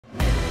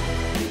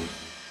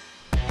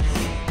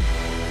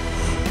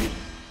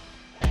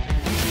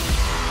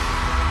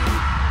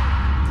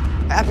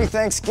Happy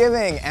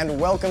Thanksgiving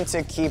and welcome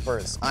to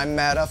Keepers. I'm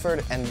Matt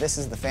Ufford and this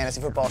is the fantasy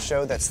football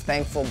show that's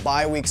thankful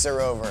bye weeks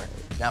are over.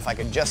 Now if I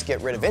could just get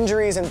rid of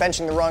injuries and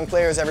benching the wrong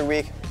players every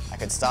week, I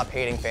could stop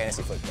hating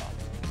fantasy football.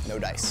 No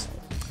dice.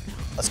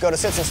 Let's go to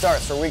sits and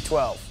starts for week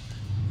 12.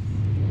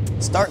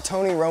 Start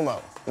Tony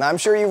Romo. Now I'm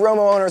sure you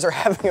Romo owners are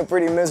having a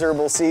pretty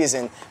miserable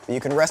season, but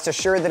you can rest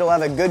assured that he'll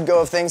have a good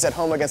go of things at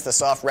home against the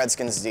soft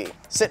Redskins D.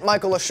 Sit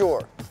Michael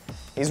LaSure.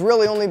 He's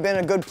really only been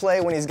a good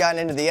play when he's gotten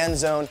into the end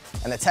zone,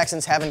 and the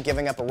Texans haven't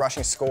given up a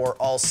rushing score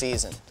all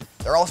season.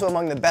 They're also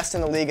among the best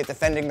in the league at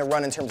defending the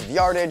run in terms of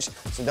yardage,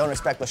 so don't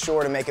expect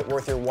LaSure to make it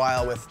worth your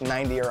while with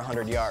 90 or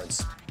 100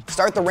 yards.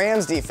 Start the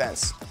Rams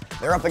defense.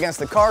 They're up against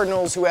the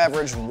Cardinals, who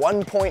averaged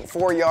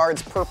 1.4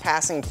 yards per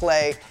passing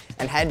play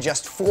and had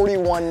just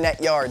 41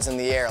 net yards in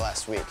the air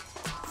last week.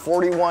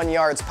 41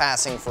 yards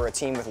passing for a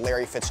team with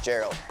Larry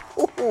Fitzgerald.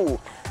 Ooh,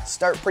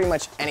 start pretty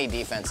much any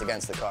defense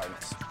against the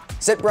Cardinals.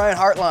 Sit Brian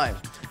Hartline.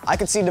 I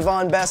could see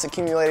Devon Best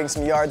accumulating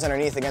some yards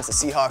underneath against the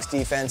Seahawks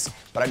defense,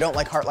 but I don't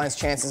like Hartline's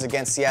chances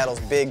against Seattle's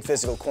big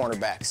physical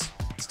cornerbacks.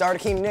 Start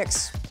Akeem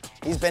Nicks.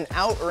 He's been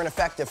out or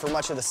ineffective for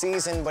much of the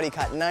season, but he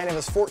caught 9 of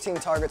his 14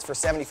 targets for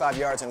 75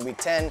 yards in week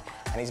 10,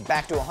 and he's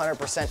back to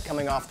 100%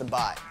 coming off the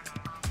bye.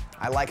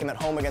 I like him at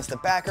home against the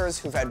Packers,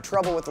 who've had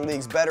trouble with the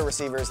league's better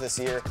receivers this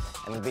year,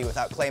 and will be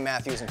without Clay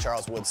Matthews and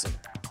Charles Woodson.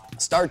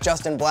 Start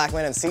Justin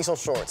Blackmon and Cecil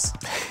Shorts.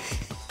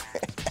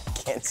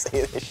 Can't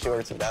say the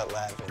Shorts without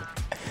laughing.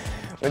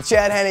 With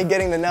Chad Henne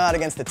getting the nod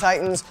against the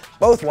Titans,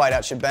 both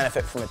wideouts should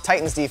benefit from a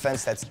Titans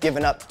defense that's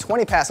given up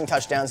 20 passing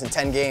touchdowns in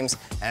 10 games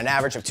and an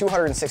average of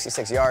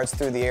 266 yards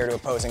through the air to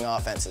opposing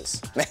offenses.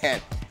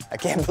 Man, I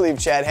can't believe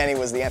Chad Henne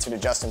was the answer to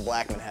Justin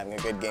Blackmon having a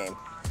good game.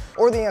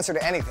 Or the answer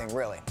to anything,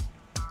 really.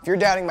 If you're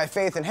doubting my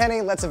faith in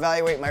Henne, let's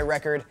evaluate my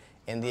record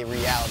in the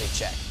reality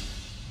check.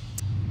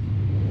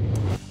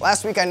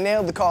 Last week I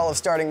nailed the call of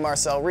starting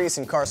Marcel Reese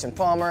and Carson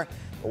Palmer,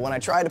 but when I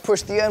tried to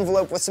push the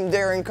envelope with some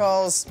daring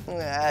calls,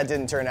 that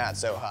didn't turn out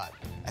so hot.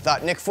 I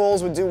thought Nick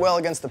Foles would do well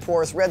against the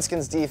porous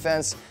Redskins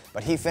defense,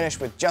 but he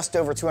finished with just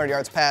over 200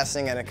 yards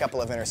passing and a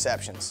couple of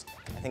interceptions.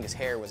 I think his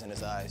hair was in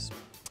his eyes.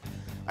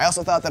 I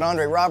also thought that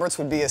Andre Roberts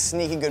would be a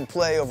sneaky good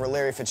play over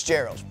Larry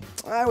Fitzgerald.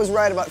 I was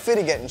right about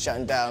Fitty getting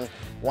shut down,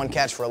 1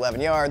 catch for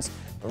 11 yards,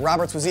 but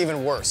Roberts was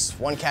even worse,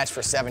 1 catch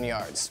for 7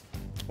 yards.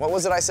 What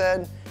was it I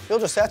said? You'll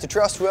just have to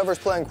trust whoever's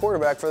playing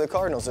quarterback for the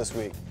Cardinals this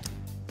week.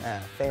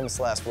 Famous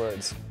last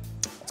words.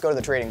 Let's go to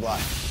the trading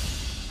block.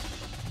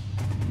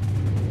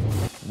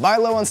 Buy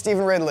low on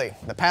Stephen Ridley.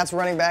 The Pats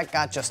running back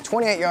got just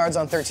 28 yards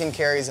on 13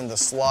 carries in the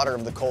slaughter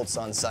of the Colts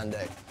on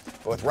Sunday.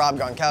 But with Rob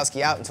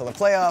Gronkowski out until the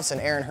playoffs and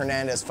Aaron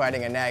Hernandez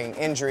fighting a nagging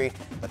injury,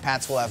 the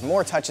Pats will have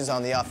more touches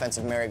on the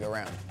offensive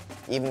merry-go-round.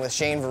 Even with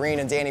Shane Vereen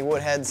and Danny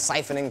Woodhead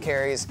siphoning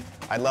carries,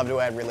 I'd love to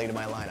add Ridley to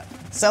my lineup.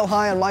 Sell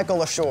high on Michael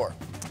LaSure.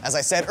 As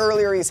I said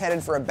earlier, he's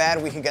headed for a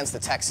bad week against the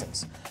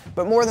Texans.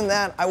 But more than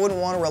that, I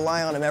wouldn't want to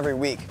rely on him every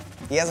week.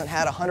 He hasn't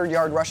had a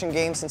 100-yard rushing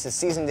game since his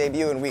season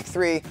debut in week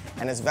 3,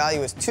 and his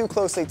value is too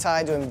closely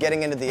tied to him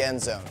getting into the end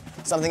zone,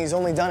 something he's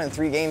only done in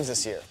 3 games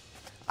this year.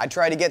 I'd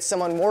try to get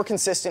someone more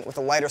consistent with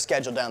a lighter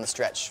schedule down the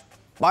stretch.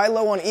 Buy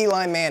low on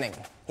Eli Manning.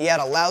 He had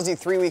a lousy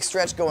 3-week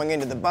stretch going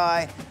into the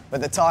bye,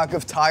 but the talk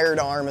of tired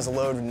arm is a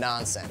load of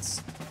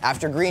nonsense.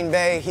 After Green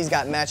Bay, he's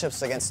got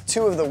matchups against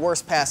 2 of the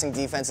worst passing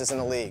defenses in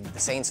the league, the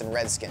Saints and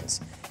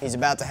Redskins. He's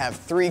about to have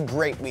 3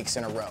 great weeks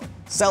in a row.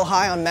 Sell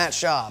high on Matt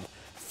Schaub.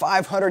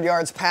 500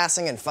 yards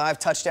passing and 5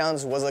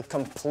 touchdowns was a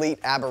complete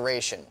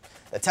aberration.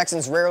 The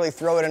Texans rarely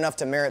throw it enough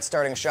to merit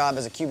starting Schaub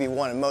as a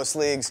QB1 in most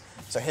leagues,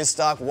 so his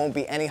stock won't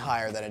be any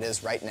higher than it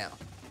is right now.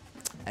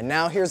 And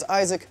now here's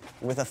Isaac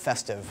with a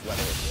festive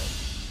weather report.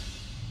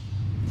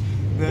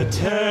 The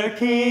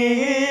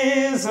turkey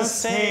is a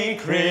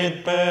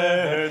sacred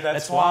bird,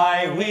 that's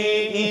why we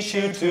eat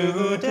you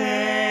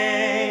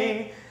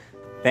today.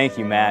 Thank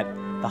you, Matt.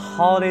 The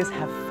holidays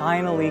have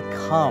finally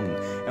come,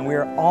 and we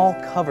are all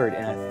covered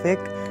in a thick,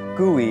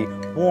 gooey,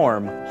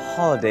 warm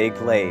holiday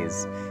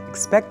glaze.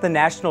 Expect the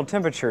national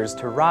temperatures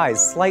to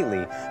rise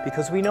slightly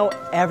because we know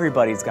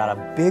everybody's got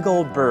a big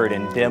old bird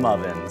in dim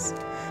ovens.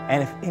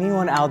 And if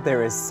anyone out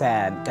there is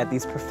sad that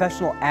these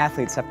professional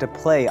athletes have to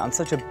play on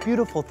such a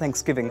beautiful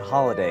Thanksgiving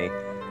holiday,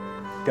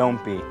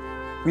 don't be.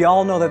 We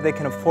all know that they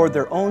can afford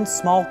their own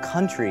small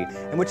country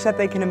in which that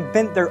they can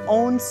invent their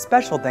own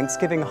special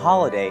Thanksgiving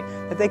holiday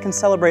that they can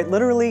celebrate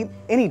literally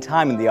any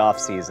time in the off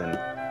season.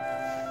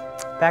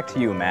 Back to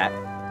you, Matt.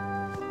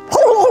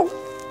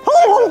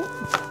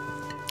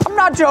 I'm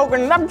not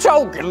joking, I'm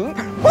joking.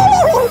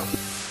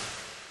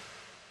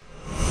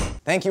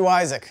 Thank you,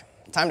 Isaac.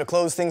 Time to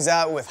close things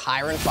out with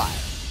Hire and Fire.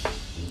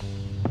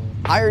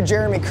 Hire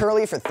Jeremy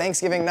Curley for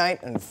Thanksgiving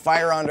night and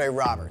fire Andre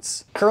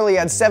Roberts. Curley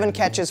had 7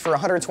 catches for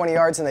 120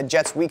 yards in the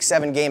Jets' Week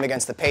 7 game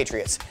against the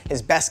Patriots,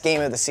 his best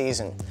game of the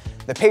season.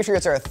 The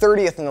Patriots are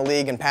 30th in the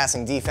league in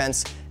passing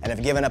defense and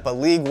have given up a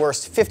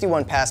league-worst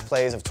 51 pass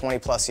plays of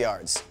 20-plus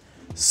yards.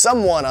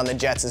 Someone on the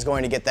Jets is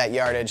going to get that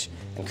yardage,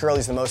 and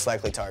Curley's the most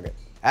likely target.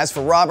 As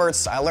for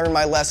Roberts, I learned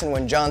my lesson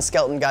when John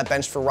Skelton got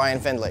benched for Ryan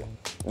Findlay.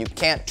 You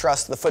can't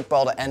trust the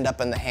football to end up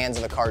in the hands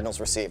of a Cardinals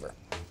receiver.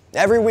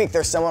 Every week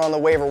there's someone on the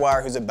waiver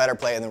wire who's a better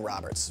player than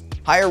Roberts.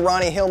 Hire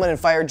Ronnie Hillman and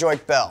fire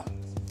Joik Bell.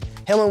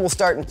 Hillman will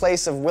start in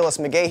place of Willis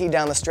McGahee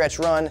down the stretch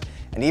run,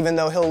 and even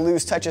though he'll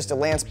lose touches to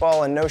Lance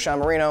Ball and Noshawn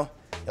Marino,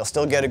 he'll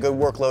still get a good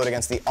workload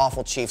against the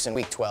awful Chiefs in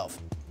Week 12.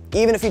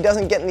 Even if he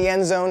doesn't get in the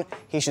end zone,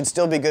 he should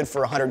still be good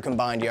for 100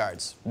 combined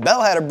yards.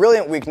 Bell had a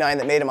brilliant Week 9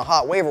 that made him a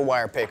hot waiver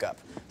wire pickup.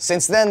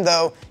 Since then,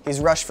 though,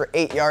 he's rushed for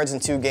 8 yards in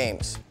 2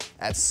 games.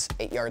 That's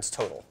 8 yards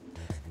total.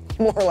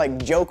 More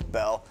like Joke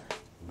Bell.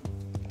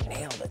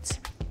 Nailed it.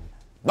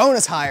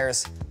 Bonus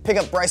hires. Pick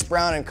up Bryce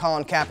Brown and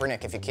Colin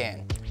Kaepernick if you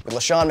can. With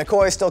LaShawn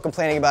McCoy still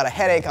complaining about a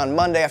headache on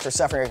Monday after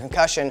suffering a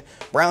concussion,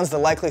 Brown's the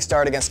likely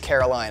start against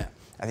Carolina.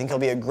 I think he'll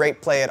be a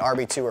great play at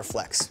RB2 or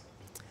flex.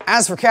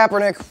 As for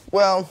Kaepernick,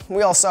 well,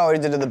 we all saw what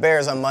he did to the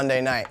Bears on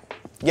Monday night.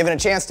 Given a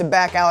chance to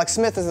back Alex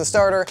Smith as the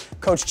starter,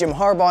 Coach Jim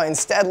Harbaugh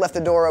instead left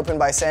the door open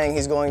by saying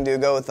he's going to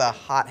go with a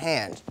hot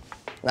hand.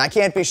 And I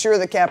can't be sure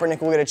that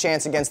Kaepernick will get a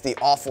chance against the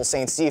awful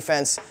Saints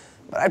defense,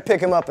 but I'd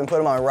pick him up and put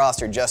him on my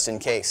roster just in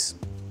case.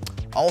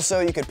 Also,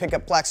 you could pick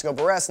up Plaxico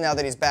Burress now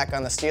that he's back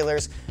on the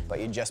Steelers, but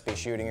you'd just be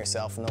shooting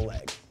yourself in the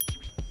leg.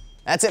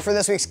 That's it for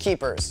this week's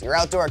Keepers, your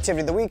outdoor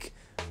activity of the week,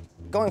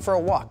 going for a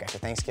walk after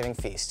Thanksgiving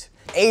feast.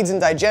 Aids in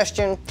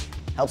digestion,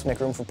 helps make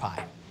room for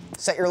pie.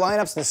 Set your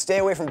lineups and stay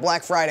away from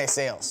Black Friday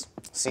sales.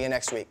 See you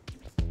next week.